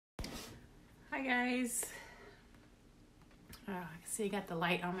Hi guys. I can see I got the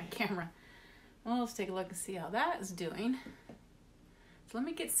light on my camera. Well, let's take a look and see how that is doing. So let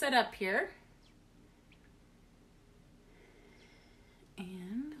me get set up here.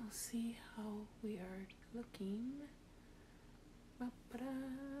 And we'll see how we are looking. Ba-ba-da.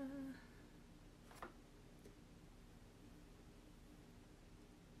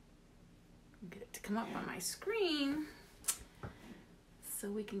 Get it to come up on my screen so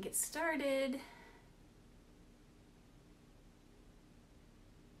we can get started.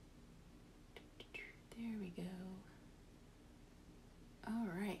 There we go. All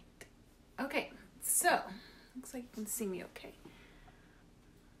right. Okay, so looks like you can see me okay.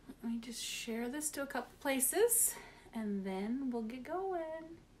 Let me just share this to a couple places and then we'll get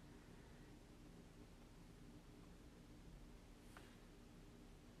going.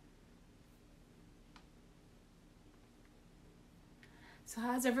 So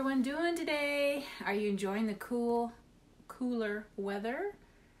how's everyone doing today? Are you enjoying the cooler weather?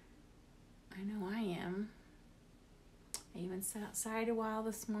 I know I am. I even sat outside a while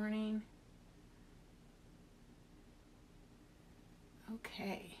this morning.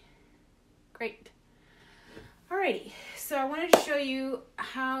 Okay, great. Alrighty, so I wanted to show you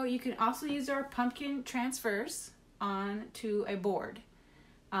how you can also use our pumpkin transfers onto a board.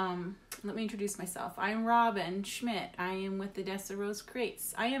 Let me introduce myself. I'm Robin Schmidt. I am with Odessa Rose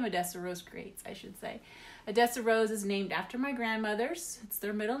Creates. I am Odessa Rose Creates, I should say. Odessa Rose is named after my grandmothers. It's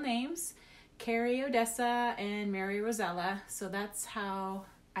their middle names, Carrie Odessa and Mary Rosella. So that's how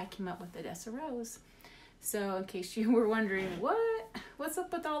I came up with Odessa Rose. So in case you were wondering, what's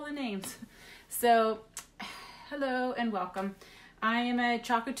up with all the names? So hello and welcome. I am a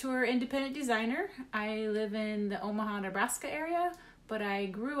Chocolatier independent designer. I live in the Omaha, Nebraska area, but I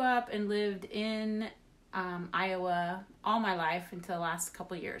grew up and lived in Iowa all my life until the last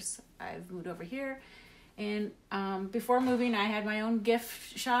couple of years. I've moved over here. And before moving, I had my own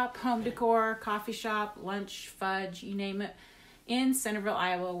gift shop, home decor, coffee shop, lunch, fudge, you name it, in Centerville,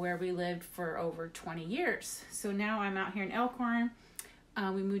 Iowa, where we lived for over 20 years. So now I'm out here in Elkhorn.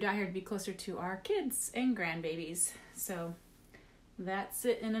 We moved out here to be closer to our kids and grandbabies. So that's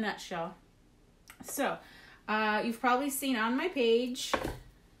it in a nutshell. So you've probably seen on my page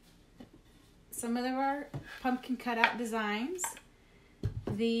some of our pumpkin cutout designs.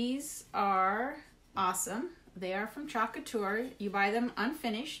 These are awesome. They are from Chocolatier. You buy them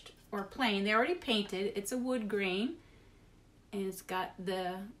unfinished or plain. They're already painted. It's a wood grain. And it's got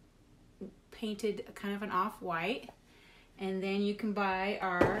the painted kind of an off-white. And then you can buy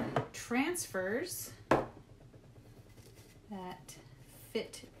our transfers that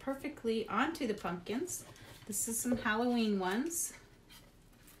fit perfectly onto the pumpkins. This is some Halloween ones.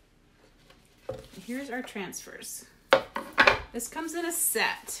 Here's our transfers. This comes in a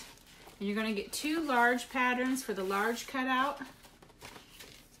set. And you're going to get 2 large patterns for the large cutout.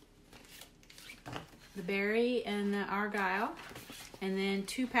 The berry and the argyle. And then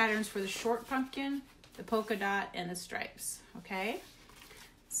 2 patterns for the short pumpkin, the polka dot, and the stripes. Okay?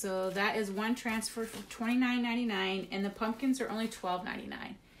 So that is one transfer for $29.99, and the pumpkins are only $12.99.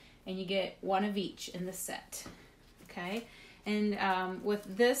 And you get 1 of each in the set. Okay? And with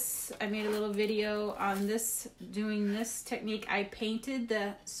this, I made a little video on this, doing this technique. I painted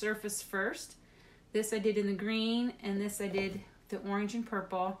the surface first. This I did in the green, and this I did the orange and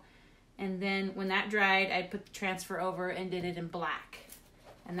purple. And then when that dried, I put the transfer over and did it in black.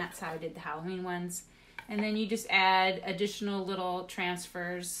 And that's how I did the Halloween ones. And then you just add additional little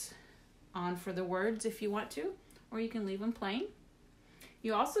transfers on for the words if you want to, or you can leave them plain.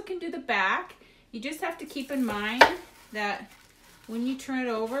 You also can do the back. You just have to keep in mind that when you turn it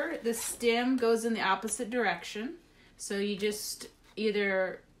over, the stem goes in the opposite direction. So you just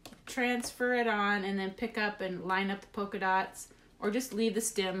either transfer it on and then pick up and line up the polka dots, or just leave the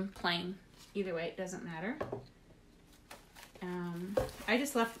stem plain. Either way, it doesn't matter. I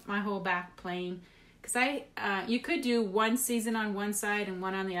just left my whole back plain because you could do one season on one side and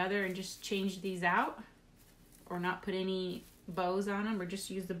one on the other and just change these out, or not put any bows on them, or just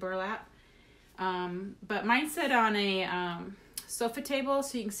use the burlap. But mine set on a sofa table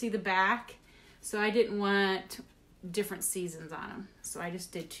so you can see the back. So I didn't want different seasons on them. So I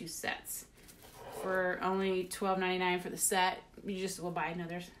just did 2 sets. For only $12.99 for the set, you just will buy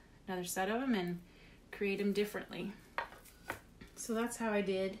another set of them and create them differently. So that's how I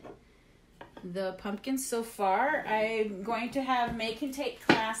did the pumpkins so far. I'm going to have make and take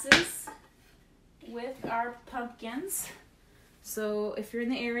classes with our pumpkins. So if you're in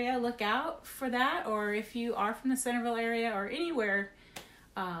the area, look out for that. Or if you are from the Centerville area or anywhere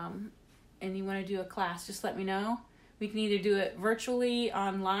and you want to do a class, just let me know. We can either do it virtually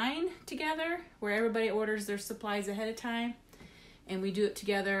online together, where everybody orders their supplies ahead of time, and we do it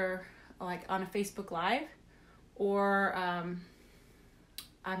together like on a Facebook Live, or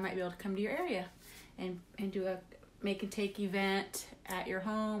I might be able to come to your area and do a make and take event at your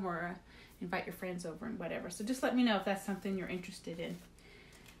home, or invite your friends over and whatever. So just let me know if that's something you're interested in.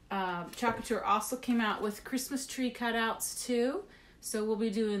 Chocolatier also came out with Christmas tree cutouts too. So we'll be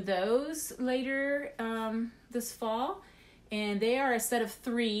doing those later this fall. And they are a set of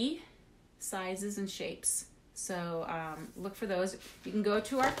 3 sizes and shapes. So look for those. You can go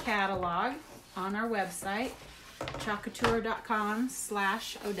to our catalog on our website,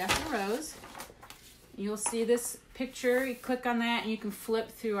 chocolatier.com/Odessa Rose. You'll see this picture. You click on that and you can flip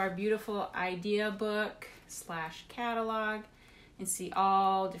through our beautiful idea book /catalog and see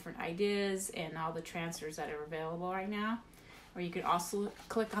all different ideas and all the transfers that are available right now. Or you could also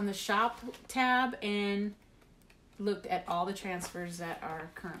click on the shop tab and look at all the transfers that are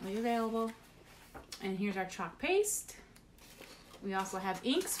currently available. And here's our chalk paste. We also have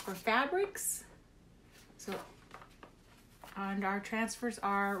inks for fabrics. And our transfers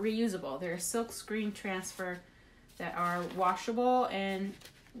are reusable. They're a silk screen transfer that are washable and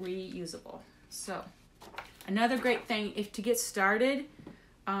reusable. So another great thing if to get started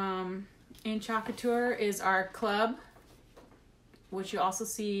in Chocolatier is our club, which you also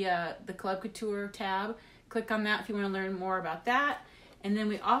see the Club Couture tab. Click on that if you want to learn more about that. And then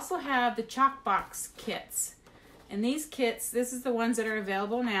we also have the chalk box kits. And these kits, this is the ones that are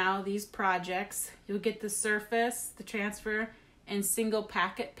available now, these projects. You'll get the surface, the transfer, and single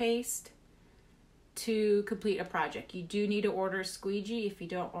packet paste to complete a project. You do need to order a squeegee if you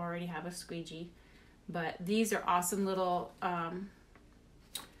don't already have a squeegee. But these are awesome little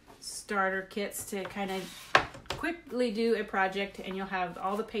starter kits to kind of quickly do a project, and you'll have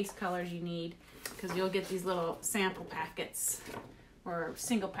all the paste colors you need, because you'll get these little sample packets, or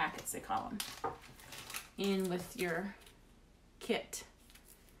single packets they call them, in with your kit.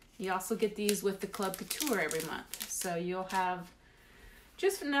 You also get these with the Club Couture every month, so you'll have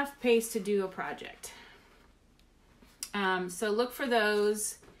just enough paste to do a project. So look for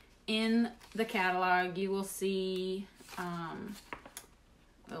those in the catalog. You will see,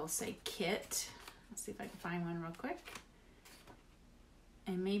 it'll say kit. Let's see if I can find one real quick.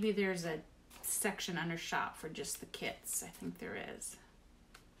 And maybe there's a section under shop for just the kits. I think there is.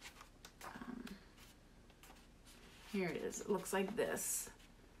 Here it is. It looks like this.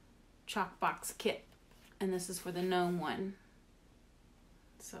 Chalk box kit. And this is for the gnome one.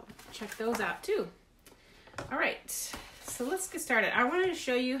 So check those out too. All right. So let's get started. I wanted to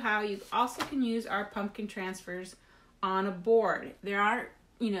show you how you also can use our pumpkin transfers on a board. There are,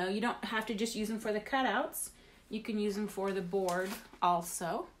 you don't have to just use them for the cutouts. You can use them for the board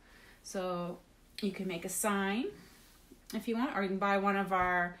also. So you can make a sign if you want, or you can buy one of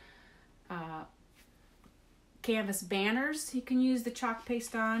our canvas banners you can use the chalk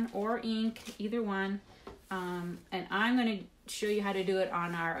paste on, or ink, either one. And I'm going to show you how to do it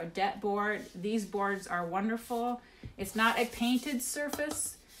on our Odette board. These boards are wonderful. It's not a painted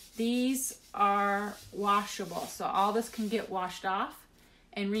surface. These are washable, so all this can get washed off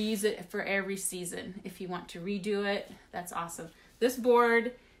and reuse it for every season. If you want to redo it, that's awesome. This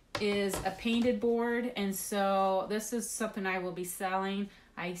board is a painted board, and so this is something I will be selling.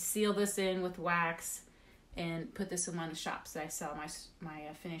 I seal this in with wax and put this in one of the shops that I sell my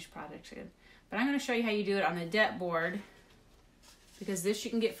finished products in. But I'm going to show you how you do it on the Odette board, because this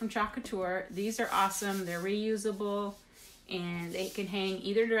you can get from Chocolatier. These are awesome. They're reusable, and they can hang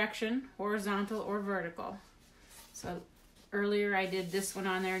either direction, horizontal or vertical. So earlier I did this one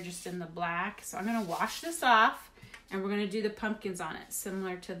on there just in the black. So I'm going to wash this off, and we're going to do the pumpkins on it,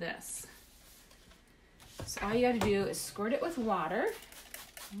 similar to this. So all you got to do is squirt it with water.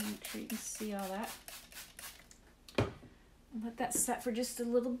 Make sure you can see all that. Let that set for just a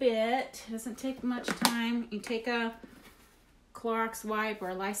little bit. It doesn't take much time. You take a Clorox wipe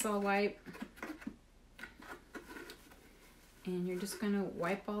or a Lysol wipe, and you're just going to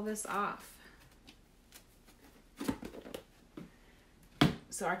wipe all this off.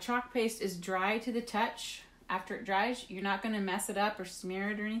 So our chalk paste is dry to the touch. After it dries, you're not going to mess it up or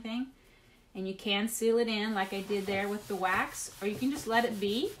smear it or anything. And you can seal it in like I did there with the wax, or you can just let it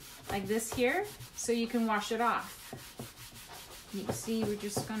be like this here so you can wash it off. You can see we're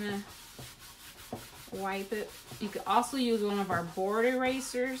just going to wipe it. You could also use one of our board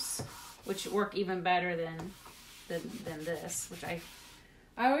erasers, which work even better than this, which I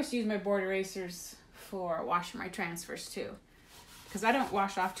always use my board erasers for washing my transfers too, because I don't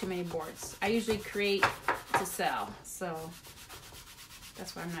wash off too many boards. I usually create to sell, so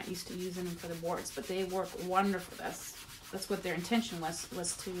That's why I'm not used to using them for the boards, but they work wonderful. That's what their intention was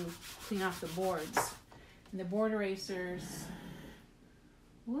to clean off the boards. And the board erasers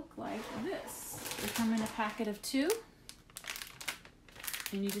look like this. They come in a packet of 2.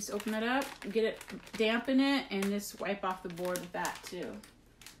 And you just open it up, get it, dampen it, and just wipe off the board with that too.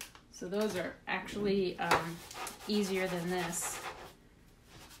 So those are actually easier than this.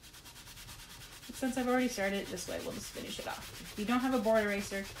 But since I've already started it this way, we'll just finish it off. If you don't have a board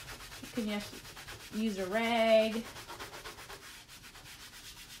eraser, you can just use a rag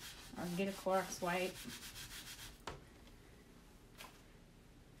or get a Clorox wipe.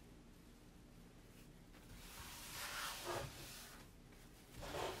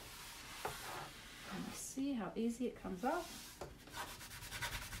 And see how easy it comes off.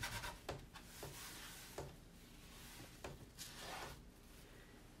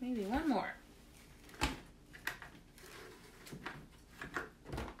 Maybe one more.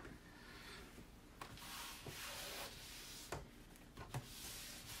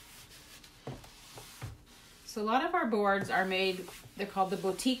 So a lot of our boards are made, they're called the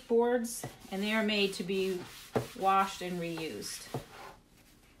boutique boards, and they are made to be washed and reused.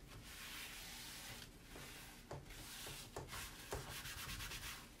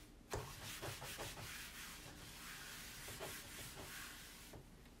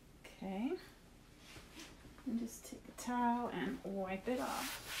 Okay, and just take a towel and wipe it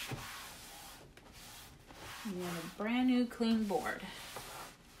off. And you have a brand new clean board.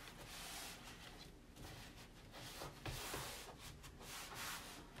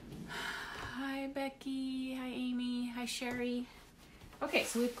 Hi Becky, hi Amy, hi Sherry. Okay,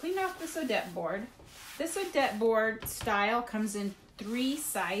 so we've cleaned off this Odette board. This Odette board style comes in 3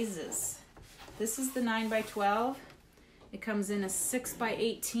 sizes. This is the 9x12. It comes in a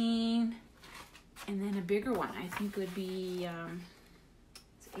 6x18, and then a bigger one. I think would be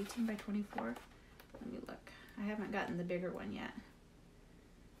it's 18x24. Let me look. I haven't gotten the bigger one yet.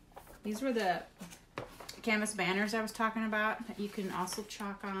 These were the canvas banners I was talking about that you can also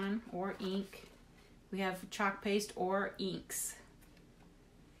chalk on or ink. We have chalk paste or inks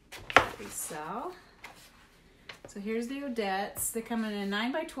that we sell. So here's the Odettes. They come in a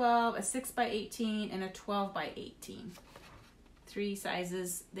 9x12, a 6x18, and a 12x18. 3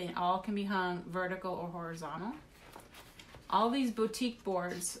 sizes. They all can be hung vertical or horizontal. All these boutique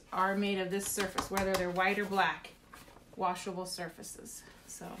boards are made of this surface, whether they're white or black, washable surfaces.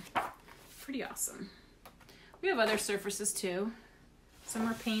 So pretty awesome. We have other surfaces too. Some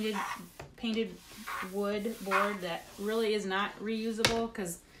are painted wood board that really is not reusable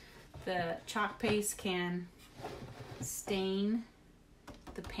because the chalk paste can stain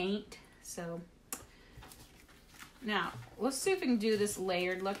the paint. So now let's see if we can do this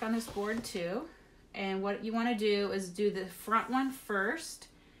layered look on this board too. And what you want to do is do the front one first.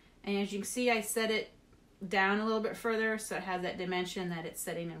 And as you can see, I set it down a little bit further so it has that dimension that it's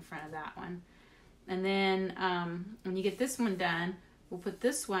sitting in front of that one. And then when you get this one done, we'll put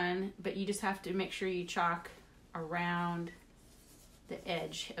this one, but you just have to make sure you chalk around the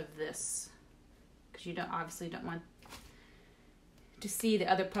edge of this because you obviously don't want to see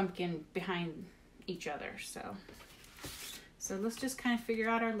the other pumpkin behind each other. So let's just kind of figure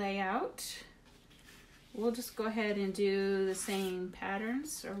out our layout. We'll just go ahead and do the same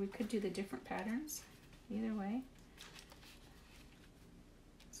patterns, or we could do the different patterns, either way.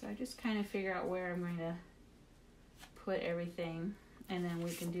 So I just kind of figure out where I'm going to put everything, and then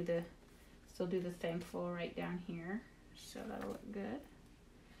we can still do the thankful right down here. So that'll look good.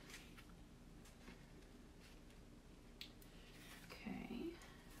 Okay,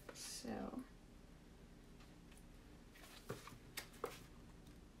 so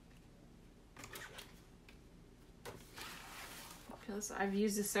because I've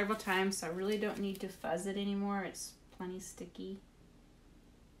used this several times, so I really don't need to fuzz it anymore. It's plenty sticky.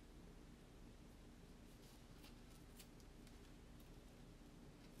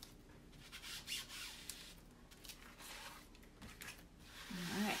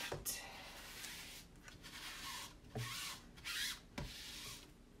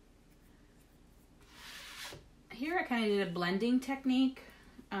 Here I kind of did a blending technique.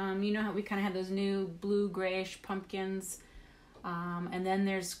 You know how we kind of have those new blue grayish pumpkins, and then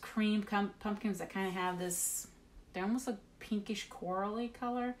there's cream pumpkins that kind of have this, they're almost a pinkish corally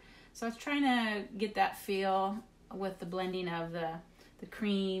color. So I was trying to get that feel with the blending of the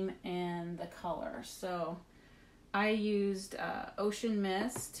cream and the color. So I used Ocean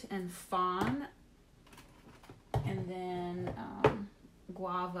Mist and Fawn, and then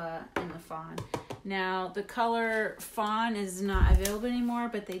Guava in the Fawn. Now the color Fawn is not available anymore,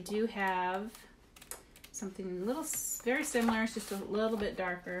 but they do have something a little, very similar. It's just a little bit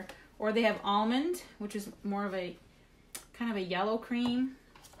darker. Or they have almond, which is more of a, kind of a yellow cream.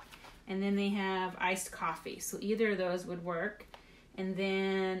 And then they have iced coffee. So either of those would work. And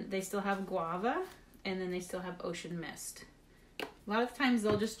then they still have guava. And then they still have ocean mist. A lot of times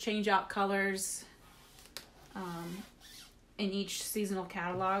they'll just change out colors in each seasonal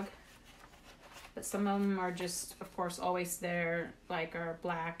catalog. But some of them are just, of course, always there, like our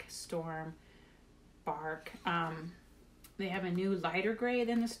black, storm, bark. They have a new lighter gray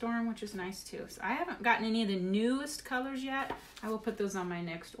than the storm, which is nice too. So I haven't gotten any of the newest colors yet. I will put those on my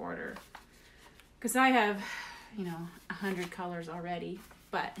next order. Because I have, 100 colors already.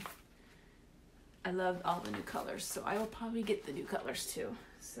 But I love all the new colors. So I will probably get the new colors too.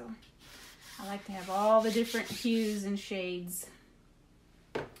 So I like to have all the different hues and shades.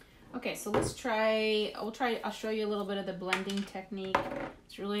 Okay, so let's try, I'll show you a little bit of the blending technique.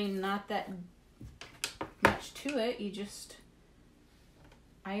 It's really not that much to it.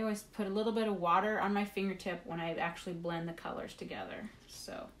 I always put a little bit of water on my fingertip when I actually blend the colors together.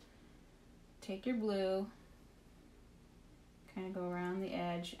 So take your blue, kind of go around the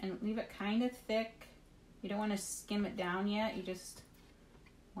edge and leave it kind of thick. You don't want to skim it down yet. You just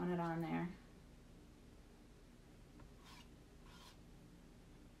want it on there.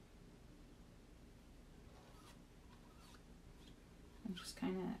 I'm just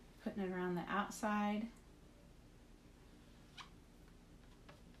kind of putting it around the outside.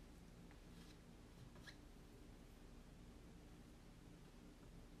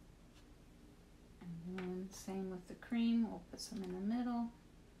 And then same with the cream, we'll put some in the middle.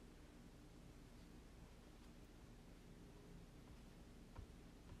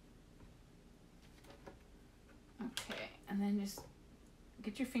 Okay, and then just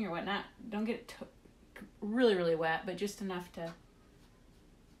get your finger wet. Don't get it really, really wet, but just enough to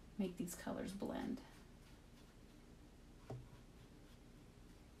make these colors blend.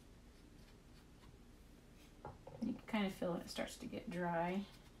 You can kind of feel when it starts to get dry.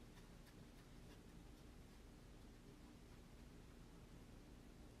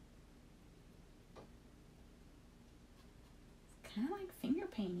 It's kind of like finger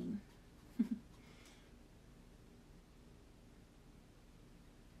painting.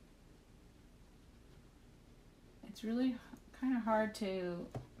 It's really kind of hard to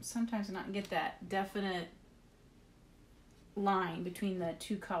sometimes not get that definite line between the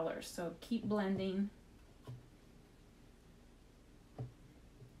two colors. So keep blending.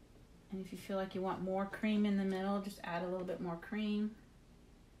 And if you feel like you want more cream in the middle, just add a little bit more cream.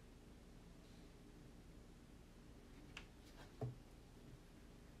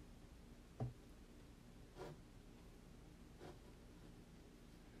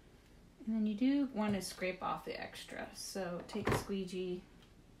 And then you do want to scrape off the extra. So take a squeegee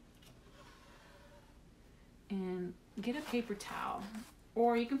and get a paper towel.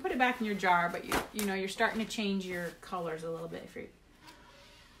 Or you can put it back in your jar, but you're starting to change your colors a little bit if you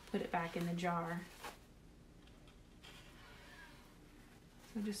put it back in the jar.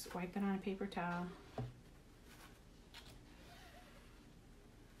 So just wipe it on a paper towel.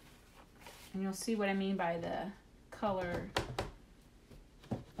 And you'll see what I mean by the color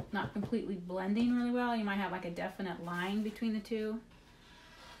not completely blending really well. You might have like a definite line between the two.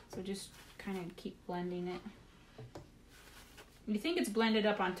 So just kind of keep blending it. You think it's blended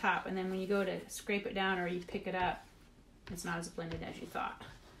up on top, and then when you go to scrape it down or you pick it up, it's not as blended as you thought.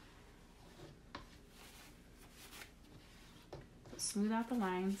 So smooth out the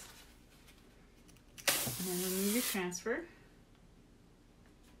lines. And then remove your transfer.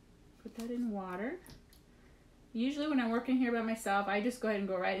 Put that in water. Usually when I'm working here by myself, I just go ahead and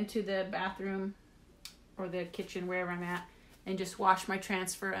go right into the bathroom or the kitchen, wherever I'm at, and just wash my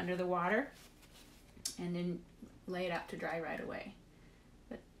transfer under the water and then lay it out to dry right away.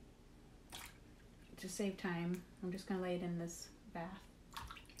 But to save time, I'm just going to lay it in this bath.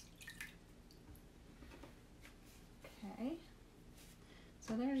 Okay,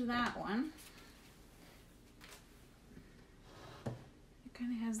 so there's that one. It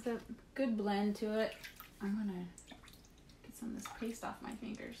kind of has the good blend to it. I'm going to get some of this paste off my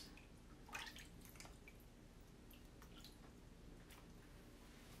fingers.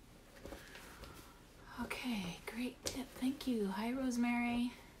 Okay, great tip. Thank you. Hi,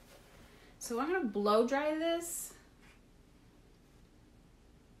 Rosemary. So I'm going to blow dry this.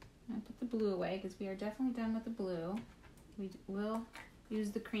 I'm going to put the blue away because we are definitely done with the blue. We will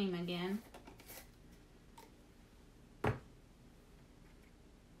use the cream again.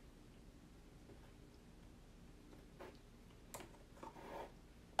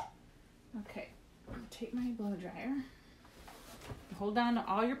 Okay, I'll take my blow dryer, hold on to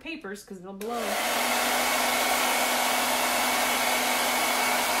all your papers because they'll blow.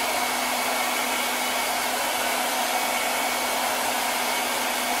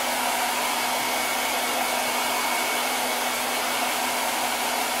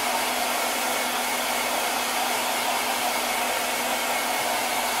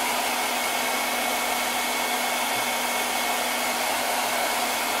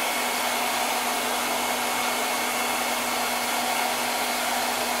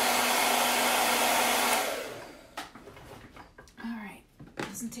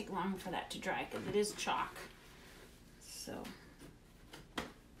 Doesn't take long for that to dry because it is chalk. So,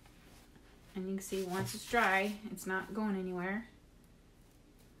 and you can see once it's dry, it's not going anywhere.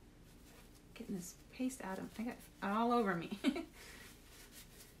 Getting this paste out of, I got all over me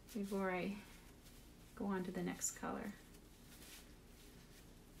before I go on to the next color.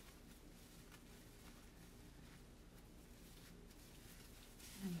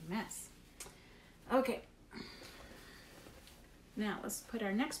 And a mess. Okay. Now let's put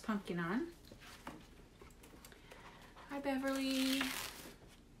our next pumpkin on. Hi, Beverly.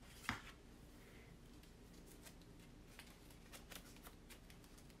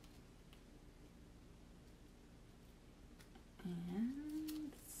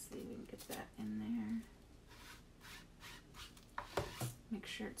 And let's see if we can get that in there. Make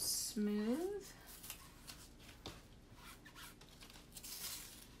sure it's smooth.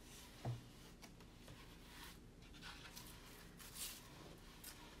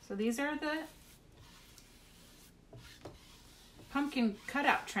 So these are the pumpkin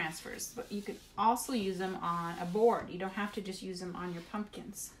cutout transfers, but you can also use them on a board. You don't have to just use them on your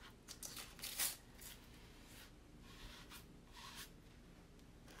pumpkins.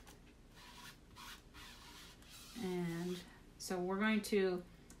 And so we're going to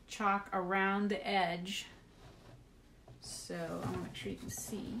chalk around the edge. So I want to make sure you can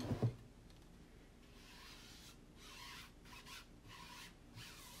see.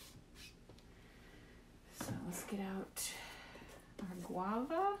 So let's get out our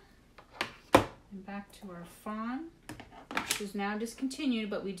guava and back to our fawn, which is now discontinued,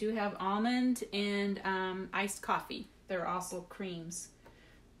 but we do have almond and iced coffee. They're also creams.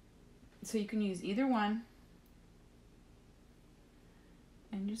 So you can use either one.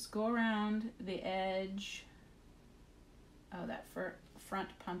 And just go around the edge of that front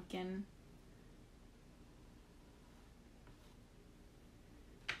pumpkin.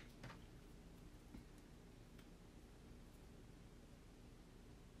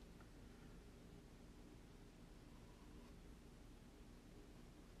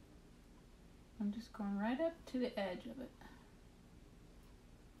 I'm just going right up to the edge of it.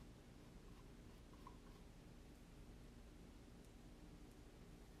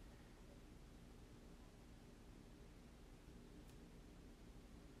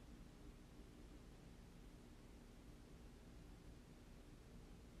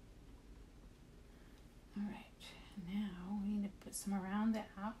 All right, now we need to put some around the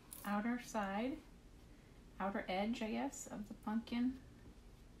outer side, outer edge, I guess, of the pumpkin.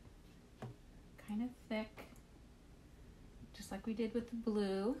 Kind of thick, just like we did with the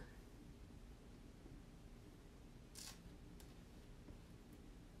blue.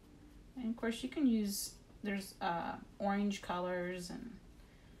 And of course you can use, there's orange colors and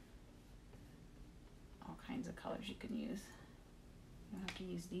all kinds of colors you can use. You don't have to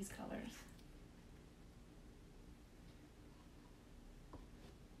use these colors.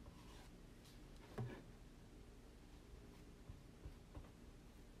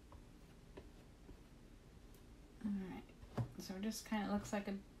 Alright, so it just kind of looks like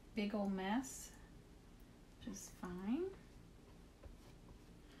a big old mess, which is fine.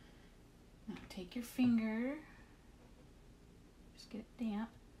 Now take your finger, just get it damp,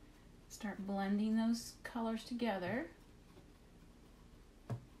 start blending those colors together.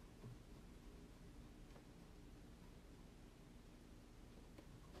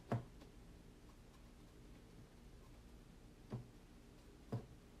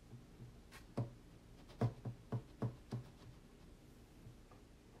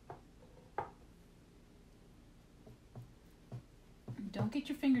 Don't get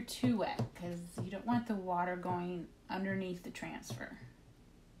your finger too wet because you don't want the water going underneath the transfer.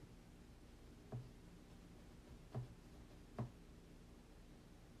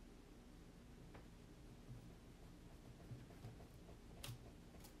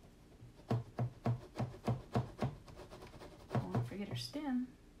 Don't forget our stem.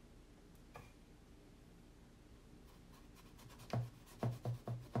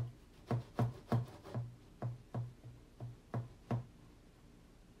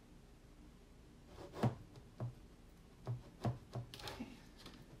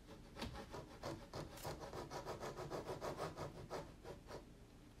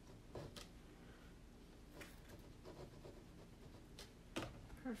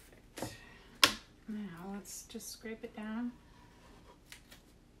 let's just scrape it down.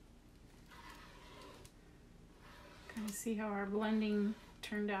 Kind of see how our blending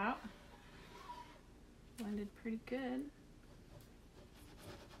turned out. Blended pretty good.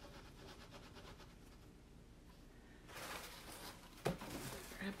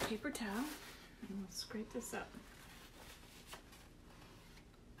 Grab a paper towel and we'll scrape this up.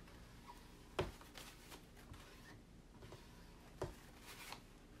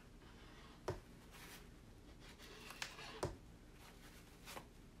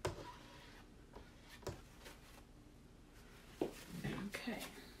 Okay.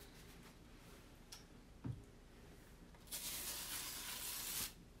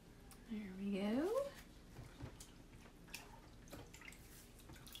 There we go.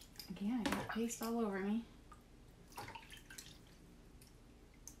 Again, I got paste all over me.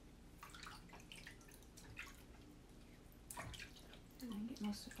 And then get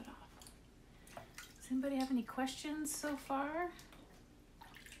most of it off. Does anybody have any questions so far?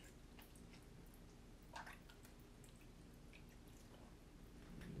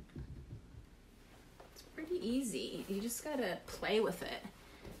 It's pretty easy. You just gotta play with it.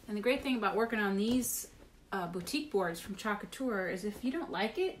 And the great thing about working on these boutique boards from Chalk Couture is if you don't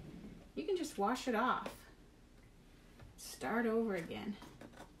like it, you can just wash it off. Start over again.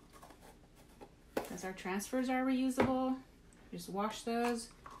 Because our transfers are reusable. Just wash those,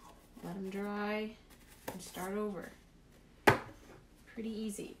 let them dry, and start over. Pretty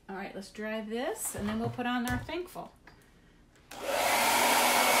easy. All right, let's dry this, and then we'll put on our Thankful.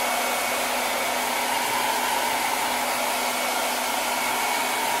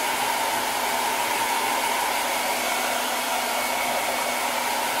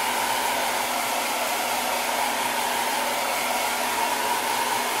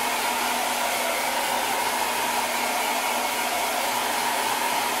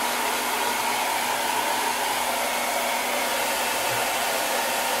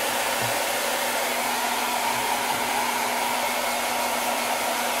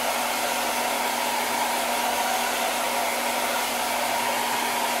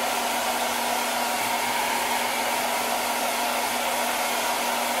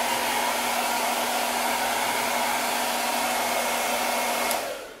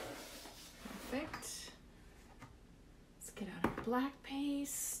 Black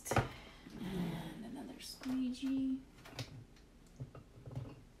paste and another squeegee.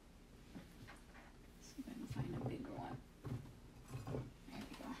 See if I can find a bigger one. There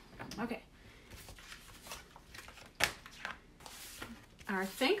we go. Okay. Our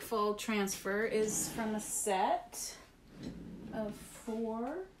Thankful transfer is from a set of 4.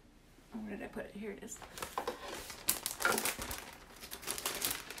 Oh, where did I put it? Here it is.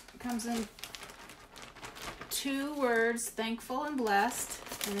 It comes in 2 words, thankful and blessed,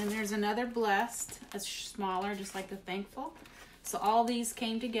 and then there's another blessed, that's smaller, just like the Thankful. So all these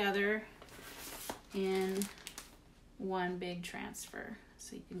came together in one big transfer.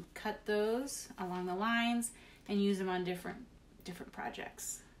 So you can cut those along the lines and use them on different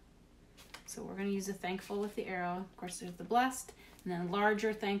projects. So we're going to use the Thankful with the arrow. Of course, there's the blessed, and then a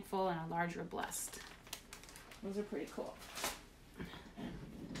larger Thankful and a larger blessed. Those are pretty cool.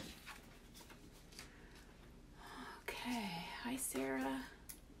 Okay, hi Sarah.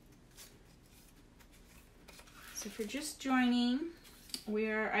 So if you're just joining,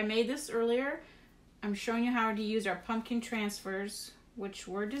 I made this earlier. I'm showing you how to use our pumpkin transfers, which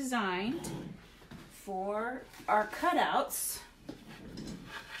were designed for our cutouts.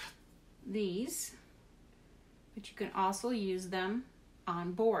 These, but you can also use them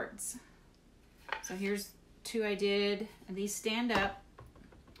on boards. So here's 2 I did, and these stand up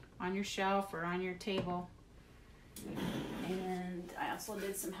on your shelf or on your table. And I also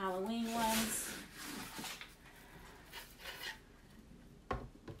did some Halloween ones.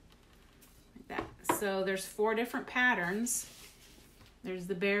 Like that. So there's 4 different patterns. There's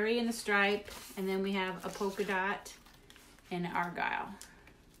the berry and the stripe, and then we have a polka dot and argyle.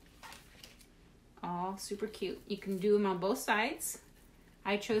 All super cute. You can do them on both sides.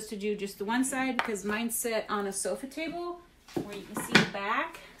 I chose to do just the one side because mine's set on a sofa table where you can see the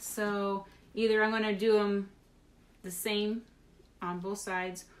back. So either I'm going to do them the same on both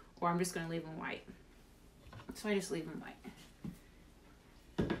sides, or I'm just going to leave them white. So I just leave them white.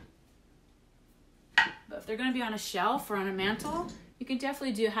 But if they're going to be on a shelf or on a mantle, you can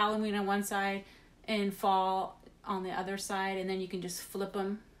definitely do Halloween on one side and fall on the other side, and then you can just flip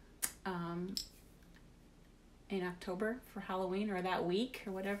them in October for Halloween, or that week,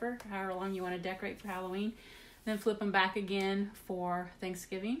 or whatever, however long you want to decorate for Halloween. Then flip them back again for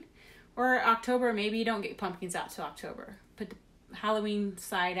Thanksgiving. Or October, maybe you don't get pumpkins out till October. Put the Halloween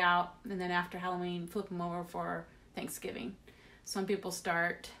side out, and then after Halloween, flip them over for Thanksgiving. Some people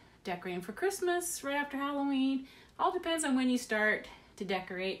start decorating for Christmas right after Halloween. All depends on when you start to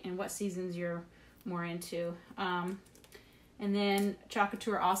decorate and what seasons you're more into. And then Chocolate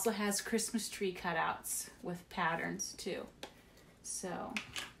Tour also has Christmas tree cutouts with patterns too. So,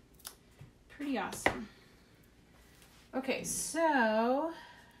 pretty awesome. Okay, so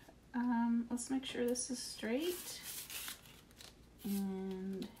let's make sure this is straight.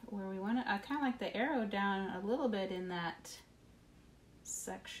 And where we want to, I kind of like the arrow down a little bit in that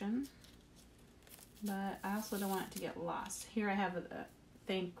section, but I also don't want it to get lost. Here I have a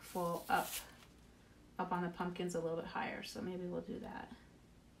thankful up on the pumpkins a little bit higher, so maybe we'll do that.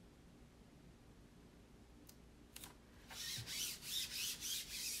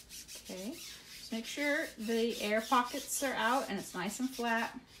 Okay, just make sure the air pockets are out and it's nice and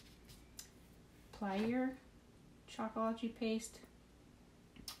flat. Apply your Chalkology paste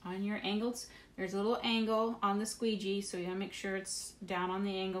on your angles. There's a little angle on the squeegee, so you gotta make sure it's down on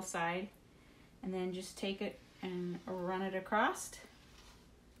the angle side. And then just take it and run it across.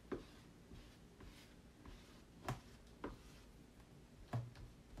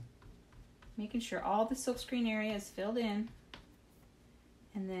 Making sure all the silkscreen area is filled in.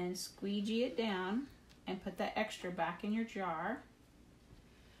 And then squeegee it down and put that extra back in your jar,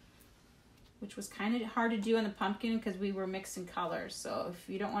 which was kind of hard to do on the pumpkin because we were mixing colors. So if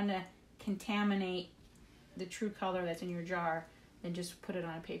you don't want to contaminate the true color that's in your jar, then just put it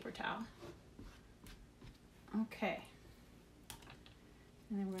on a paper towel. Okay.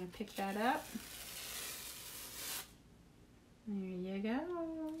 And then we're going to pick that up. There you go.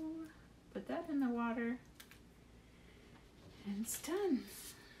 Put that in the water. And it's done.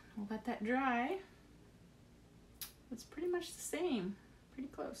 We'll let that dry. It's pretty much the same. Pretty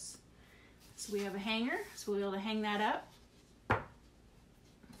close. So we have a hanger, so we'll be able to hang that up.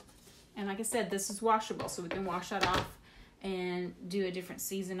 And like I said, this is washable, so we can wash that off and do a different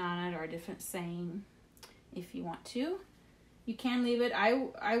season on it or a different saying if you want to. You can leave it.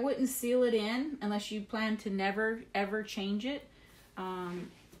 I wouldn't seal it in unless you plan to never ever change it.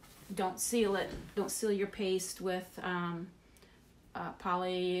 Don't seal it. Don't seal your paste with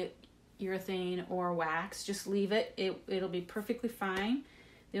polyurethane or wax. Just leave it. It'll be perfectly fine.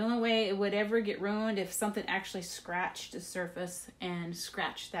 The only way it would ever get ruined if something actually scratched the surface and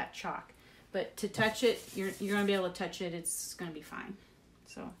scratched that chalk. But to touch it, you're going to be able to touch it. It's going to be fine.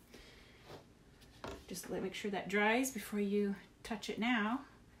 So just make sure that dries before you touch it now.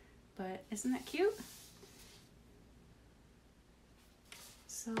 But isn't that cute?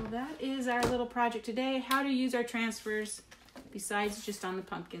 So that is our little project today. How to use our transfers besides just on the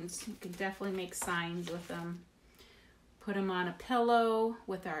pumpkins. You can definitely make signs with them. Put them on a pillow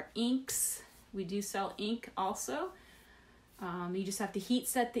with our inks. We do sell ink also. You just have to heat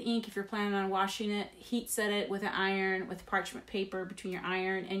set the ink if you're planning on washing it. Heat set it with an iron, with parchment paper between your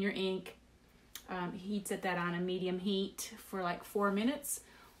iron and your ink. Heat set that on a medium heat for like 4 minutes.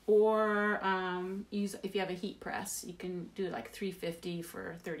 Or if you have a heat press, you can do like 350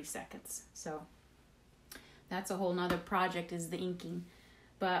 for 30 seconds. So that's a whole nother project, is the inking.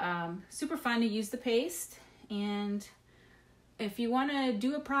 But super fun to use the paste. And if you want to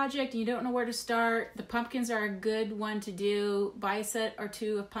do a project and you don't know where to start, the pumpkins are a good one to do. Buy a set or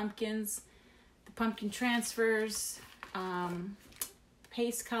two of pumpkins, the pumpkin transfers,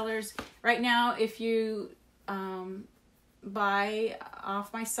 paste colors. Right now, if you buy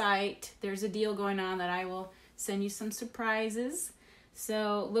off my site, there's a deal going on that I will send you some surprises.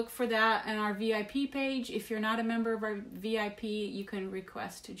 So look for that on our VIP page. If you're not a member of our VIP, you can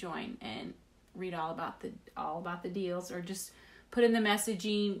request to join and read all about the deals, or just put in the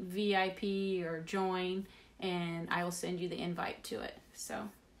messaging VIP or join, and I will send you the invite to it. So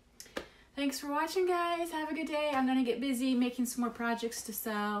thanks for watching, guys. Have a good day. I'm gonna get busy making some more projects to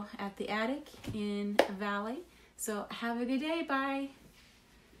sell at the attic in Valley. So have a good day. Bye.